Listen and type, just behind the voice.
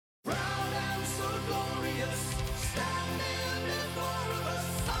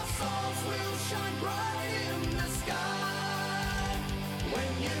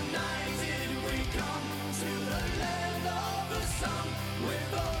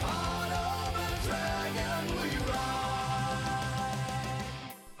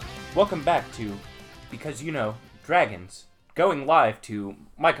Welcome back to Because You Know Dragons, going live to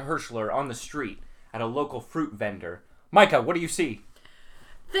Micah Herschler on the street at a local fruit vendor. Micah, what do you see?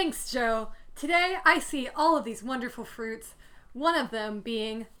 Thanks, Joe. Today I see all of these wonderful fruits, one of them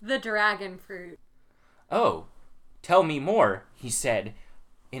being the dragon fruit. Oh, tell me more, he said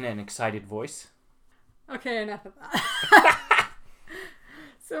in an excited voice. Okay, enough of that.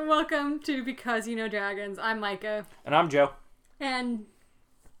 So welcome to Because You Know Dragons. I'm Micah. And I'm Joe. And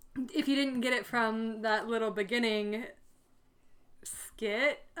if you didn't get it from that little beginning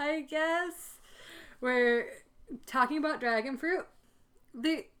skit, I guess, we're talking about dragon fruit.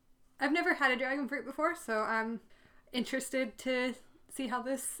 I've never had a dragon fruit before, so I'm interested to see how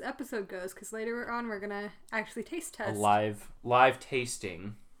this episode goes, because later on we're going to actually taste test. A live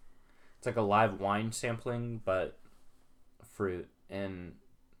tasting. It's like a live wine sampling, but fruit. And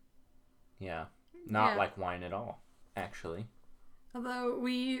yeah, not like wine at all, actually. Although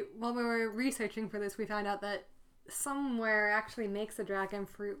while we were researching for this, we found out that somewhere actually makes a dragon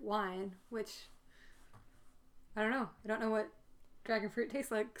fruit wine, which I don't know. I don't know what dragon fruit tastes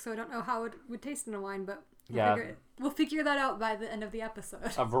like, so I don't know how it would taste in a wine, but we'll figure that out by the end of the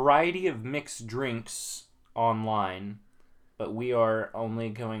episode. A variety of mixed drinks online, but we are only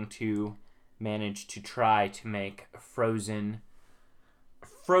going to manage to try to make frozen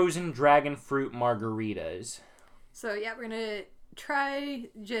dragon fruit margaritas. So yeah, we're gonna try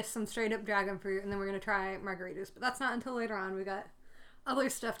just some straight up dragon fruit, and then we're gonna try margaritas, but that's not until later on. We got other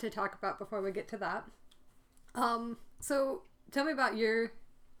stuff to talk about before we get to that. So tell me about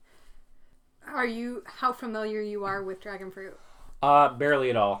how familiar you are with dragon fruit? Barely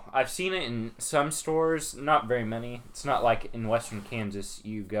at all. I've seen it in some stores, not very many. It's not like in western Kansas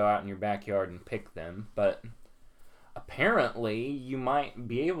you go out in your backyard and pick them, but apparently you might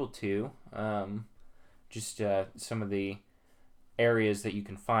be able to. Just some of the areas that you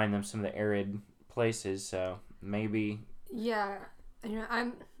can find them, some of the arid places, so maybe. Yeah,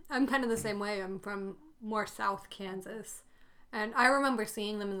 I'm kind of the same way. I'm from more South Kansas, and I remember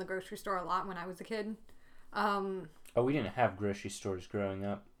seeing them in the grocery store a lot when I was a kid. We didn't have grocery stores growing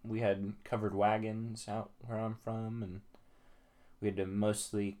up. We had covered wagons out where I'm from, and we had to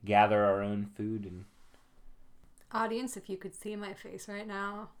mostly gather our own food. And audience, if you could see my face right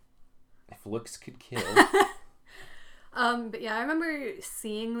now. If looks could kill. But yeah, I remember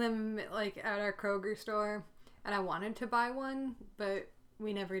seeing them like at our Kroger store, and I wanted to buy one, but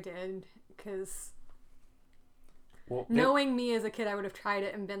we never did, because knowing me as a kid, I would have tried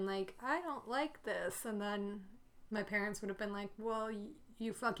it and been like, I don't like this, and then my parents would have been like, well,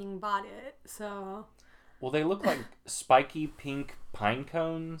 you fucking bought it, so. Well, they look like spiky pink pine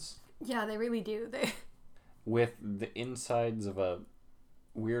cones. Yeah, they really do. With the insides of a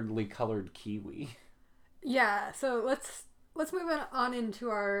weirdly colored kiwi. Yeah, so let's move on into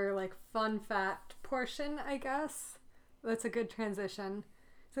our like fun fact portion, I guess. That's a good transition.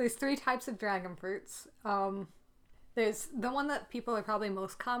 So there's 3 types of dragon fruits. There's the one that people are probably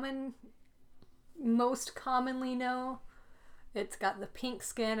most commonly know. It's got the pink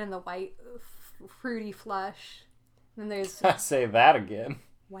skin and the white fruity flesh. And there's say that again.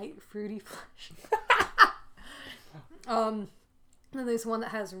 White fruity flesh. And there's one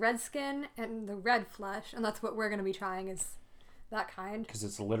that has red skin and the red flesh, and that's what we're going to be trying, is that kind. Because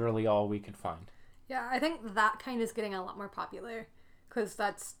it's literally all we could find. Yeah, I think that kind is getting a lot more popular, because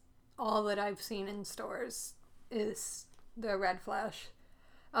that's all that I've seen in stores is the red flesh.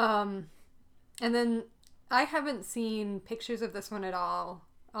 And then I haven't seen pictures of this one at all,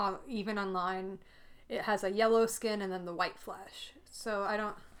 even online. It has a yellow skin and then the white flesh. So I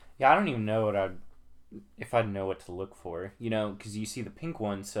don't... Yeah, I don't even know if I'd know what to look for, because you see the pink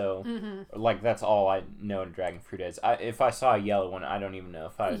one, so like that's all I know a dragon fruit is. If I saw a yellow one, I don't even know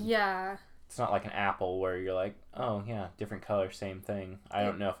if I. Yeah. It's not like an apple where you're like, oh yeah, different color, same thing. I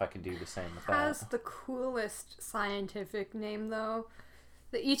don't know if I could do the same with that. It has the coolest scientific name though.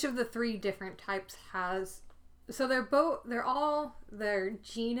 Each of the 3 different types has. So their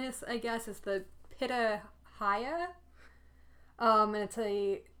genus, I guess, is the Pitahaya. And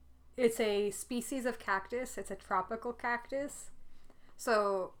it's a species of cactus. It's a tropical cactus.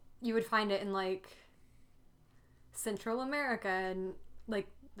 So you would find it in like Central America and like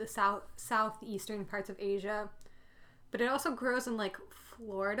the southeastern parts of Asia. But it also grows in like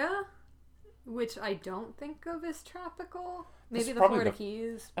Florida, which I don't think of as tropical. Maybe the Florida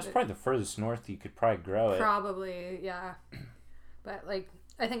Keys. That's probably the furthest north you could probably grow it. Probably, yeah. But like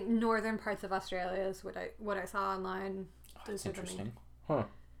I think northern parts of Australia is what I saw online. That's interesting. Huh.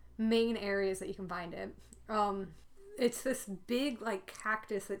 Main areas that you can find it. It's this big like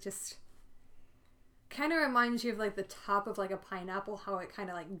cactus that just kind of reminds you of like the top of like a pineapple, how it kind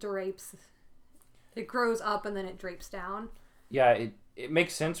of like drapes. It grows up and then it drapes down. Yeah, it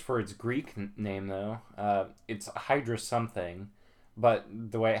makes sense for its Greek name though. It's Hydra something, but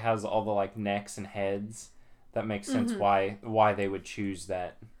the way it has all the like necks and heads, that makes sense why they would choose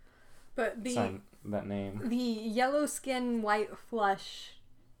that. But that name. The yellow skin, white flesh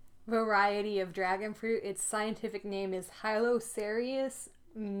variety of dragon fruit, its scientific name is Hylocereus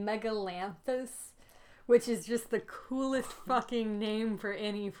megalanthus, which is just the coolest fucking name for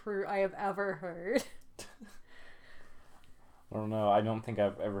any fruit I have ever heard. I don't know. I don't think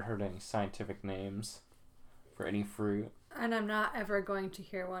I've ever heard any scientific names for any fruit. And I'm not ever going to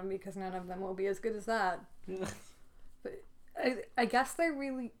hear one because none of them will be as good as that. But I guess they're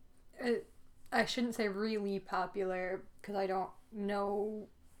really... I shouldn't say really popular because I don't know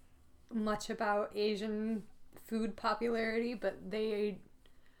much about Asian food popularity, but they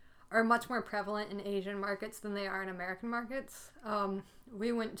are much more prevalent in Asian markets than they are in American markets. I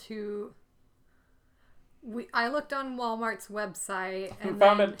looked on Walmart's website and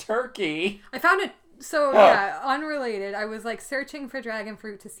found a turkey. I found it. So yeah, unrelated. I was like searching for dragon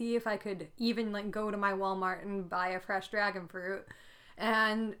fruit to see if I could even like go to my Walmart and buy a fresh dragon fruit,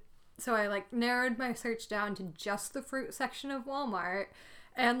 and so I like narrowed my search down to just the fruit section of Walmart,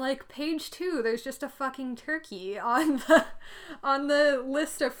 and like page 2, there's just a fucking turkey on the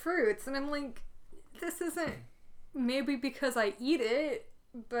list of fruits, and I'm like, this isn't maybe because I eat it,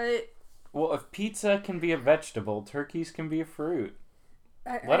 but well, if pizza can be a vegetable, turkeys can be a fruit.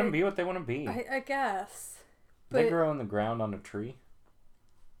 Let them be what they want to be. I guess. They grow on the ground on a tree.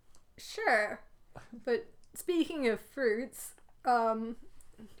 Sure, but speaking of fruits,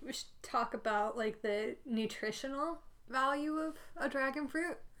 we should talk about like the nutritional value of a dragon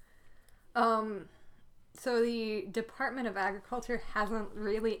fruit. So the Department of Agriculture hasn't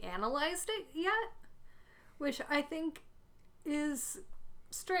really analyzed it yet, which I think is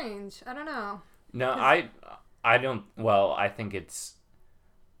strange. I don't know. No, I don't. Well, I think it's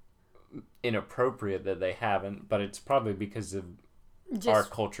inappropriate that they haven't, but it's probably because of our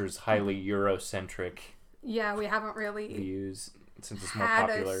culture's highly Eurocentric. Yeah, we haven't really views since it's more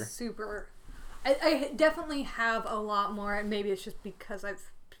popular. I definitely have a lot more, and maybe it's just because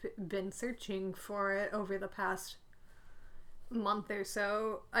I've been searching for it over the past month or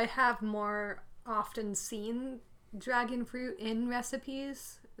so. I have more often seen dragon fruit in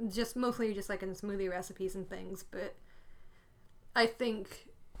recipes, mostly just like in smoothie recipes and things, but I think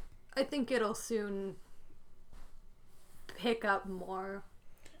it'll soon pick up more.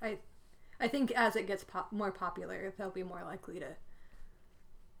 I think as it gets more popular, they'll be more likely to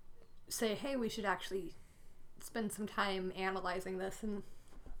say, hey, we should actually spend some time analyzing this. And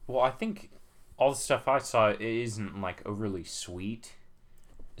well, I think all the stuff I saw, it isn't like overly sweet,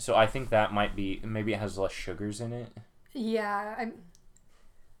 so I think that might be, maybe it has less sugars in it. Yeah,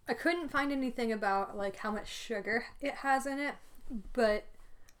 I couldn't find anything about like how much sugar it has in it, but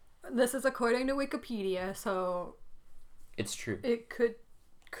this is according to Wikipedia, so it's true. It could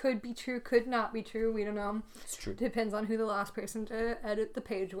be true, could not be true. We don't know. It's true. Depends on who the last person to edit the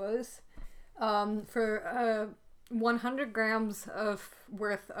page was. For 100 grams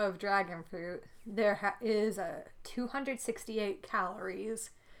worth of dragon fruit, there is 268 calories,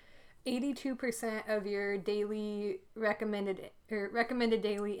 82% of your daily recommended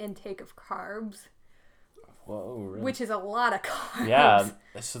daily intake of carbs. Whoa, really? Which is a lot of carbs. Yeah,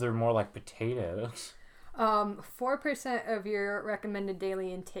 so they're more like potatoes. 4% of your recommended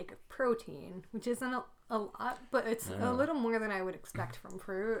daily intake of protein, which isn't a lot, but it's a little more than I would expect from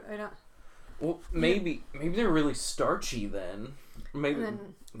fruit. Well, maybe they're really starchy then. Maybe.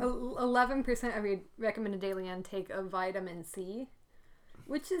 And then 11% of your recommended daily intake of vitamin C,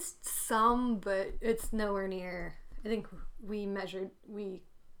 which is some, but it's nowhere near. I think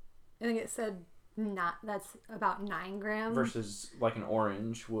it said that's about 9 grams. Versus like an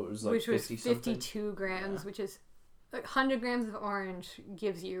orange, what was like which 50 was something? 52 grams, which is 100 grams of orange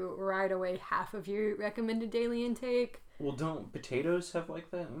gives you right away half of your recommended daily intake. Well, don't potatoes have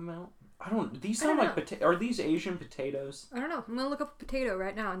like that amount? These sound like potatoes. Are these Asian potatoes? I don't know. I'm gonna look up a potato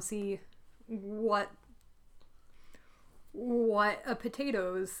right now and see what a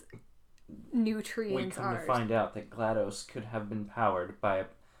potato's nutrients are. We come to find out that GLaDOS could have been powered by a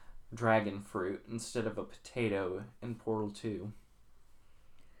dragon fruit instead of a potato in Portal 2.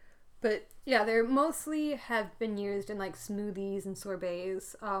 But yeah, they mostly have been used in like smoothies and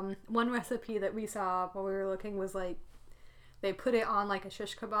sorbets. One recipe that we saw while we were looking was like they put it on like a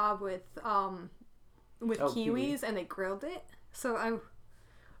shish kebab with kiwis and they grilled it. So I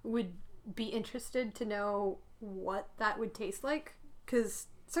would be interested to know what that would taste like, because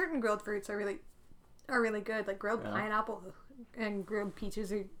certain grilled fruits are really are really good. Like grilled Yeah. pineapple and grilled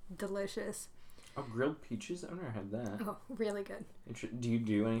peaches are delicious. Oh, grilled peaches? I've never had that. Oh, really good. Do you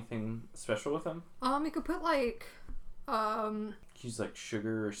do anything special with them? You could put like Use like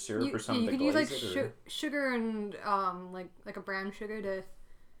sugar or syrup or something you to could use glaze like it? Or... sugar and like a brown sugar to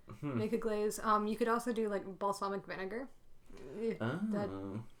make a glaze. You could also do like balsamic vinegar.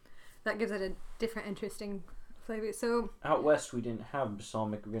 Oh. That gives it a different, interesting flavor. So Out west, we didn't have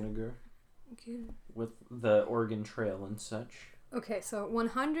balsamic vinegar with the Oregon Trail and such. okay, so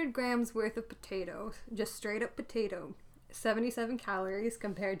 100 grams worth of potatoes, just straight up potato, 77 calories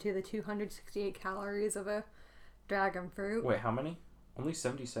compared to the 268 calories of a dragon fruit. Wait, how many? Only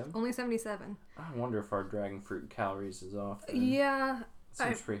 77? Only 77. I wonder if our dragon fruit calories is off. Then. Yeah,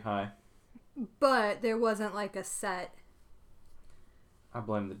 Seems pretty high. but there wasn't like a set. I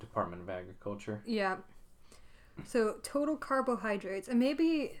blame the Department of Agriculture. Yeah. So total carbohydrates, and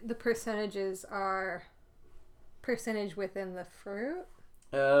maybe the percentages are percentage within the fruit.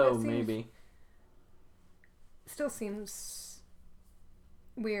 Oh, seems- maybe. Still seems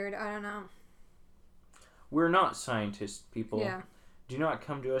weird. I don't know. We're not scientists, people. Yeah. Do not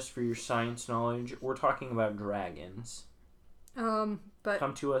come to us for your science knowledge. We're talking about dragons. But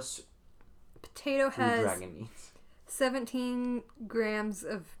Come to us potato for your has dragon needs. 17 grams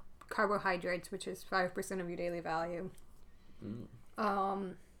of carbohydrates, which is 5% of your daily value.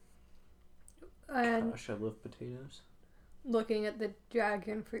 And Gosh, I love potatoes. looking at the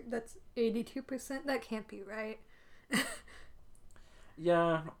dragon fruit, that's 82%. That can't be right.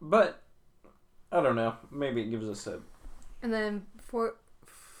 Yeah, but I don't know. Maybe it gives us a... And then for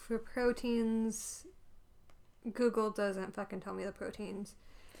proteins, Google doesn't fucking tell me the proteins.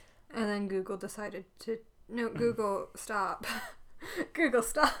 And then Google decided to... No, Google, stop. Google,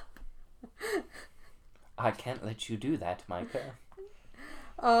 stop. I can't let you do that, Micah.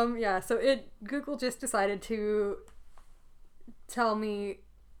 Yeah, so Google just decided to tell me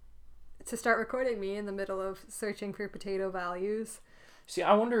to start recording me in the middle of searching for potato values. See,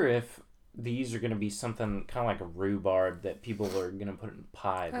 I wonder if these are going to be something kind of like a rhubarb that people are going to put in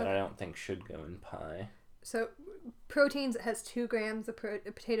pie that I don't think should go in pie. So proteins has 2 grams. A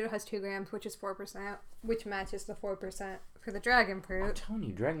potato has 2 grams, which is 4%, which matches the 4% for the dragon I'm fruit. telling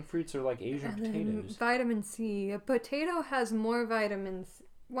you, dragon fruits are like Asian And then potatoes. vitamin C. A potato has more vitamins.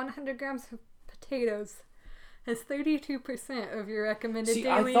 100 grams of potatoes has 32% of your recommended See,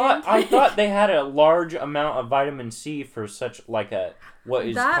 daily I intake. thought they had a large amount of vitamin C for such like a what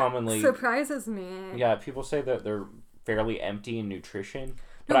is that commonly surprises me. Yeah, people say that they're fairly empty in nutrition,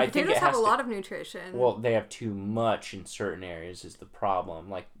 but No, I think potatoes it have has a to, lot of nutrition. well, they have too much in certain areas is the problem.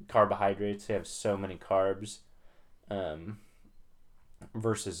 Like carbohydrates, they have so many carbs,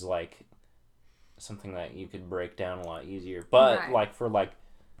 versus like something that you could break down a lot easier. But Right. like for like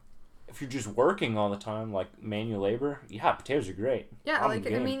if you're just working all the time, like manual labor, yeah, potatoes are great. yeah, I'm like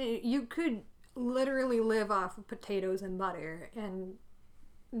I game. mean, you could literally live off of potatoes and butter, and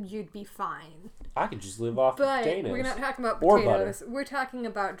you'd be fine. I could just live off of But potatoes. we're not talking about Or potatoes. We're talking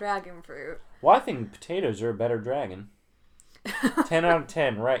about dragon fruit. Well, I think potatoes are a better dragon. 10 out of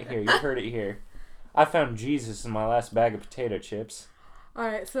 10 right here. You heard it here. I found Jesus in my last bag of potato chips.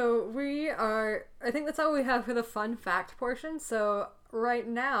 Alright, so I think that's all we have for the fun fact portion. So right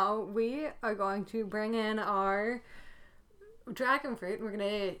now, we are going to bring in our dragon fruit. We're going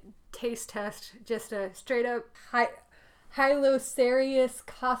to taste test just a straight up Hylocereus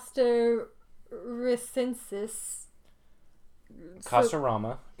costaricensis.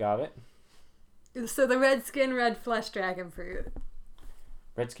 Casarama. Got it. So the red skin, red flesh dragon fruit.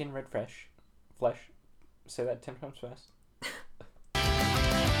 Red skin, red fresh. Flesh. Say that 10 times fast.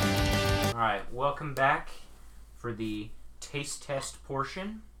 Alright, welcome back for the taste test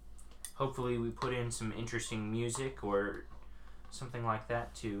portion. Hopefully we put in some interesting music or something like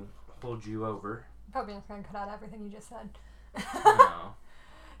that to hold you over. Probably just going to cut out everything you just said. No.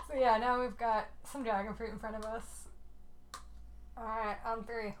 So yeah, now we've got some dragon fruit in front of us. Alright, on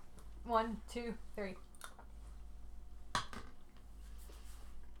 3. 1, 2, 3.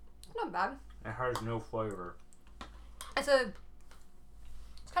 Not bad. It has no flavor. It's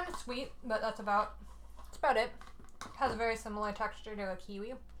kind of sweet, but that's about it. It has a very similar texture to a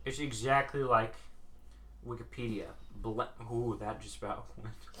kiwi. It's exactly like Wikipedia. Ooh, that just about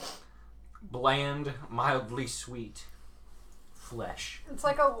went. Bland, mildly sweet flesh. It's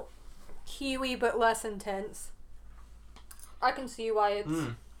like a kiwi, but less intense. I can see why it's...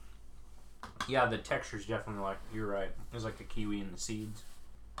 Yeah, the texture's definitely like, you're right. It's like the kiwi and the seeds.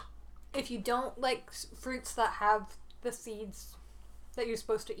 If you don't like fruits that have the seeds, that you're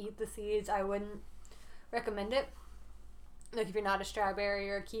supposed to eat the seeds, I wouldn't recommend it. Like if you're not a strawberry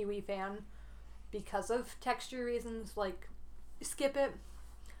or a kiwi fan. because of texture reasons, like, skip it.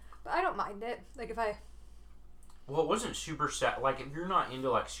 But I don't mind it. Like, if I... Well, it wasn't super like, if you're not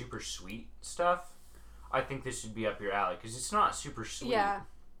into, like, super sweet stuff, I think this would be up your alley, because it's not super sweet. Yeah.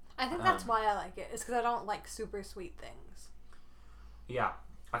 I think that's why I like it. It's because I don't like super sweet things. Yeah.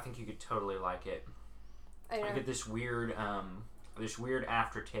 I think you could totally like it. I get this weird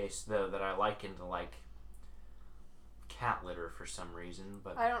aftertaste, though, that I like into, like, cat litter for some reason,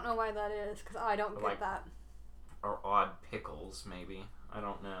 but... I don't know why that is, because I don't get that. Or odd pickles, maybe. I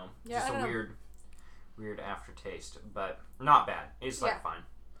don't know. Yeah, just a weird aftertaste, but not bad. It's, like, fine.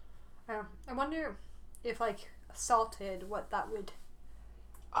 I wonder if, like, salted, what that would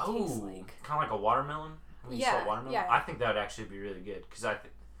taste like. Kind of like a watermelon? When you salt watermelon? Yeah. I think that would actually be really good, because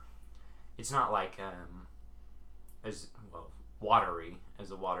it's not, like, as, well, watery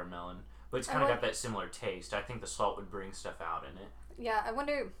as a watermelon, but it's kind of got that similar taste. I think the salt would bring stuff out in it. Yeah, I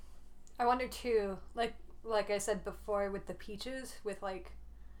wonder too, like I said before with the peaches, with like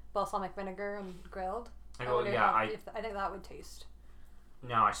balsamic vinegar and grilled. I think that would taste.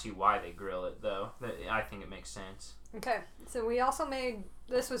 Now I see why they grill it, though. I think it makes sense. Okay, so we also made,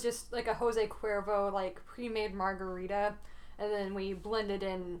 this was just like a Jose Cuervo, like, pre-made margarita, and then we blended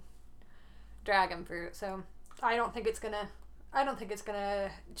in dragon fruit, so I don't think it's gonna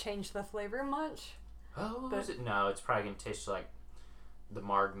change the flavor much. Oh, is it? No, it's probably gonna taste like the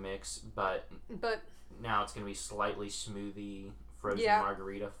marg mix, but now it's gonna be slightly smoothie frozen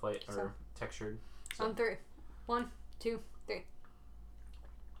margarita or textured. So. On 3. 1, 2, 3.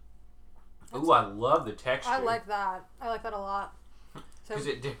 Ooh, I love the texture. I like that a lot. Because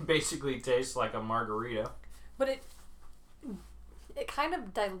it basically tastes like a margarita. But it kind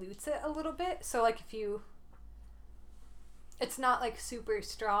of dilutes it a little bit. So, like, it's not, like, super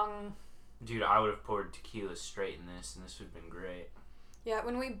strong. Dude, I would have poured tequila straight in this, and this would have been great. Yeah,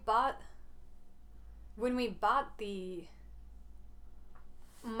 when we bought the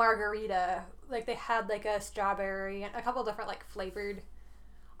margarita, like, they had, like, a strawberry and a couple different, like, flavored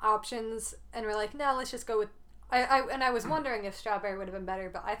options, and we're like, no, let's just go with... I was wondering if strawberry would have been better,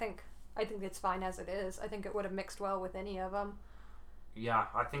 but I think it's fine as it is. I think it would have mixed well with any of them. Yeah,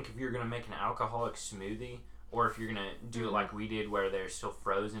 I think if you're going to make an alcoholic smoothie, or if you're going to do it like we did where they're still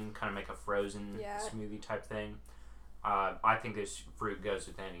frozen, kind of make a frozen smoothie type thing, I think this fruit goes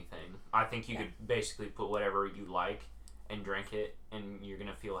with anything. I think you could basically put whatever you like and drink it, and you're going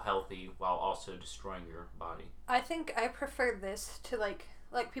to feel healthy while also destroying your body. I think I prefer this to, like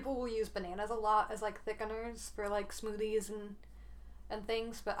people will use bananas a lot as, like, thickeners for, like, smoothies and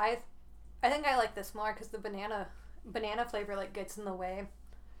things, but I think I like this more because the banana flavor, like, gets in the way,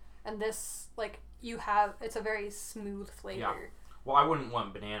 and this, like, it's a very smooth flavor. Yeah. Well, I wouldn't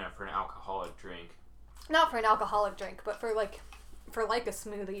want banana for an alcoholic drink. Not for an alcoholic drink, but for a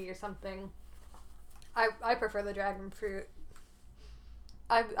smoothie or something. I prefer the dragon fruit.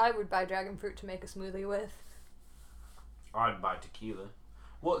 I would buy dragon fruit to make a smoothie with. I'd buy tequila.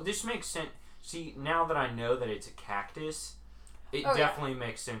 Well, this makes sense. See, now that I know that it's a cactus, it definitely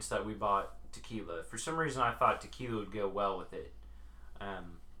makes sense that we bought tequila. For some reason, I thought tequila would go well with it.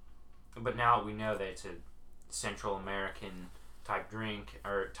 But now we know that it's a Central American type drink,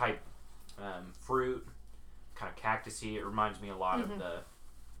 or type fruit, kind of cactusy. It reminds me a lot of the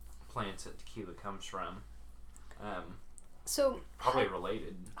plants that tequila comes from. So probably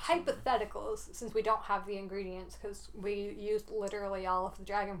related. Hypotheticals, since we don't have the ingredients, because we used literally all of the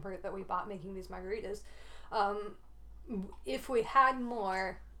dragon fruit that we bought making these margaritas. If we had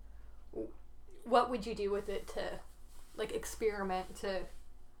more, what would you do with it to, like, experiment to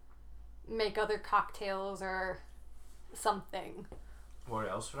make other cocktails or something? What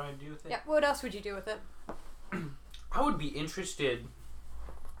else would I do with it? Yeah, what else would you do with it? I would be interested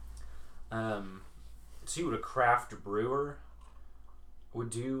see what a craft brewer would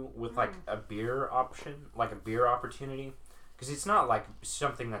do with, like, a beer option, like a beer opportunity, because it's not like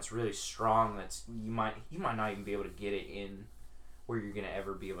something that's really strong. That's you might not even be able to get it in where you're gonna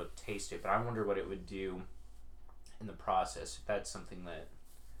ever be able to taste it. But I wonder what it would do in the process, if that's something that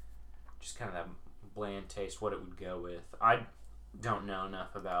just kind of that bland taste, what it would go with. I don't know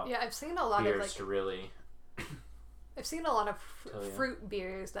enough about I've seen a lot beers of, like, to really. I've seen a lot of fruit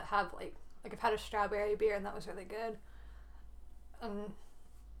beers that have, like I've had a strawberry beer and that was really good.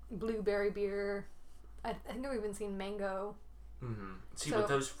 Blueberry beer. I think I've even seen mango. Mm-hmm. See, with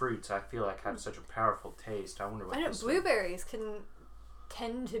those fruits, I feel like have such a powerful taste. I wonder what. I know blueberries can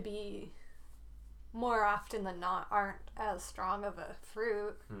tend to be, more often than not, aren't as strong of a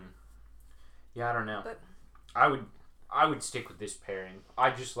fruit. Yeah, I don't know. But I would stick with this pairing.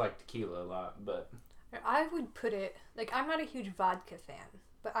 I just like tequila a lot, but I would put it, like, I'm not a huge vodka fan,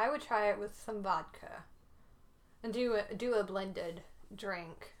 but I would try it with some vodka and do a blended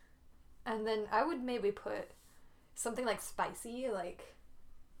drink. And then I would maybe put something like spicy, like,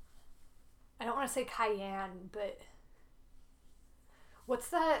 I don't want to say cayenne, but what's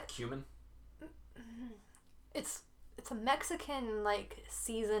that? Cumin? It's a Mexican, like,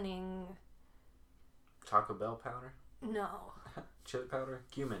 seasoning. Taco Bell powder? No. Chili powder?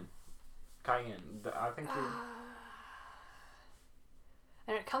 Cumin. Cayenne. I think you're...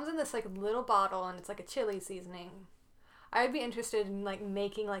 And it comes in this, like, little bottle, and it's like a chili seasoning. I'd be interested in, like,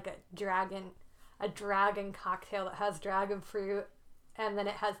 making, like, a dragon cocktail that has dragon fruit, and then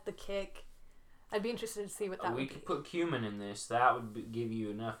it has the kick. I'd be interested to see what that would be. We could put cumin in this. That would give you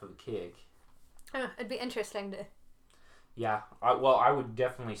enough of a kick. It'd be interesting to... Yeah. I would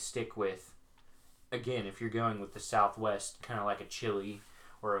definitely stick with, again, if you're going with the Southwest, kind of like a chili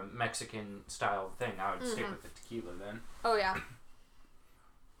or a Mexican style thing, I would stick with the tequila then. Oh, yeah.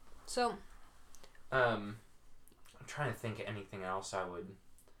 So... I'm trying to think of anything else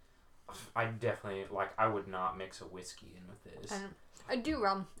I definitely, like, I would not mix a whiskey in with this. I'd do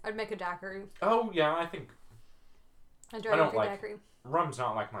rum. I'd make a daiquiri. Oh, yeah, I think... I don't like daiquiri. Rum's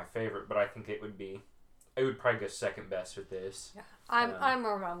not, like, my favorite, but I think it would probably go second best with this. Yeah. I'm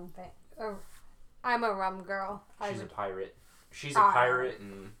a rum fan. I'm a rum girl. She's a pirate. She's a pirate,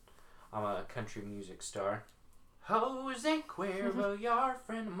 and I'm a country music star. Jose Cuervo, you're a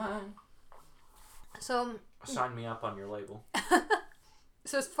friend of mine. So... Sign me up on your label.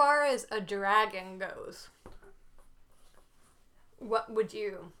 So as far as a dragon goes, what would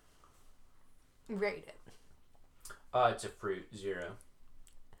you rate it? It's a fruit, 0.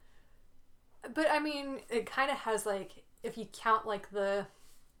 But I mean, it kind of has, like, if you count, like,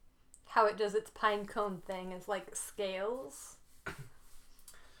 how it does its pine cone thing as, like, scales.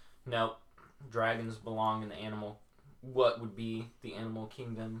 No, dragons belong in the what would be the animal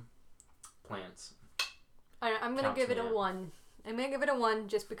kingdom? Plants. I'm going to give it a 1. I'm going to give it a 1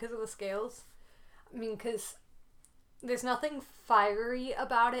 just because of the scales. I mean, because there's nothing fiery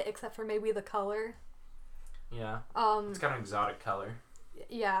about it except for maybe the color. Yeah. It's got an exotic color.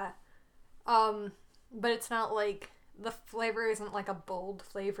 Yeah. But it's not like, the flavor isn't like a bold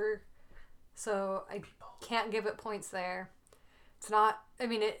flavor. So I can't give it points there. It's not, I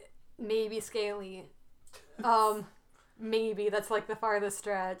mean, it may be scaly. Maybe, that's like the farthest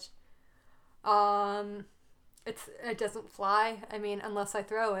stretch. It doesn't fly. I mean, unless I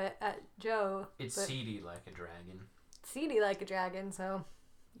throw it at Joe. It's seedy like a dragon. Seedy like a dragon, so.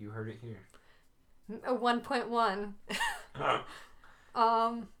 You heard it here. A 1.1.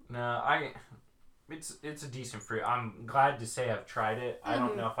 It's a decent fruit. I'm glad to say I've tried it. I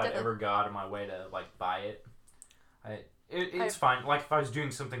don't know if I'd ever go out of my way to, like, buy it. It's fine. Like, if I was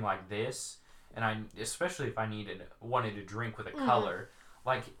doing something like this, and especially if I wanted to drink with a color,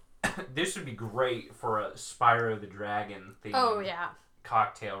 like, this would be great for a Spyro the Dragon theme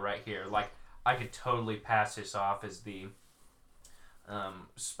cocktail right here. Like, I could totally pass this off as the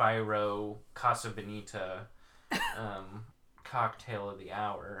Spyro Casa Bonita cocktail of the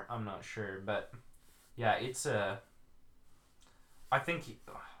hour. I'm not sure, but yeah, it's I think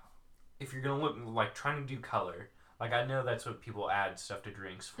if you're gonna look, like, trying to do color, like, I know that's what people add stuff to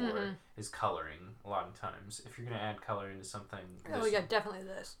drinks for, is coloring a lot of times. If you're gonna add color into something, Definitely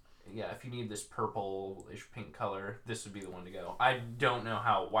this. Yeah, if you need this purplish pink color, this would be the one to go. I don't know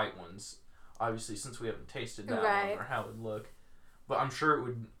how white ones, obviously, since we haven't tasted that one, or how it would look. But I'm sure it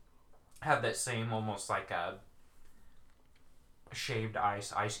would have that same almost like a shaved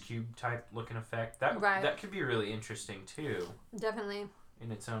ice cube type looking effect. That could be really interesting too. Definitely.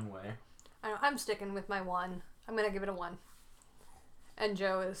 In its own way. I'm sticking with my 1. I'm going to give it a 1. And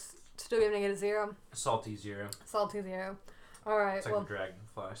Joe is still giving it a 0. Salty 0. Salty 0. All right. It's like a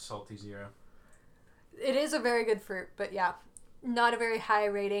dragonfly. Salty 0. It is a very good fruit, but yeah, not a very high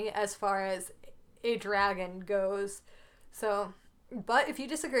rating as far as a dragon goes. So, but if you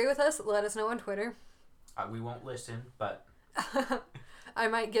disagree with us, let us know on Twitter. We won't listen, but I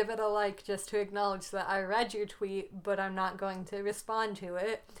might give it a like just to acknowledge that I read your tweet, but I'm not going to respond to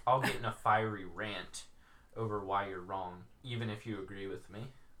it. I'll get in a fiery rant over why you're wrong, even if you agree with me.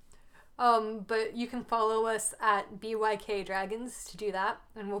 But you can follow us at BYK Dragons to do that,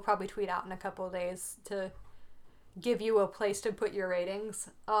 and we'll probably tweet out in a couple of days to give you a place to put your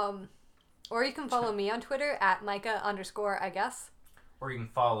ratings. Or you can follow me on Twitter at Micah_I guess. Or you can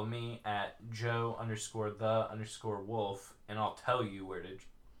follow me at Joe_the_wolf, and I'll tell you where to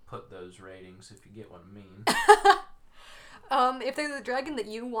put those ratings if you get what I mean. If there's a dragon that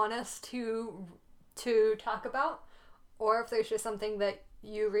you want us to talk about, or if there's just something that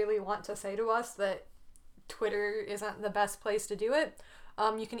you really want to say to us that Twitter isn't the best place to do it,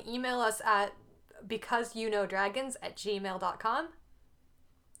 you can email us at becauseyouknowdragons@gmail.com.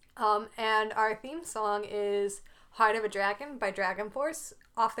 And our theme song is Heart of a Dragon by Dragon Force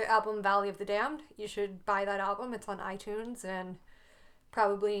off their album Valley of the Damned. You should buy that album. It's on iTunes and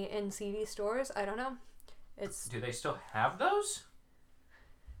probably in CD stores. I don't know. Do they still have those?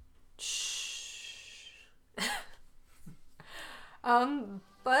 Shh.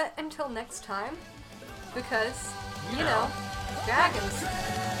 But until next time, because, you know, dragons.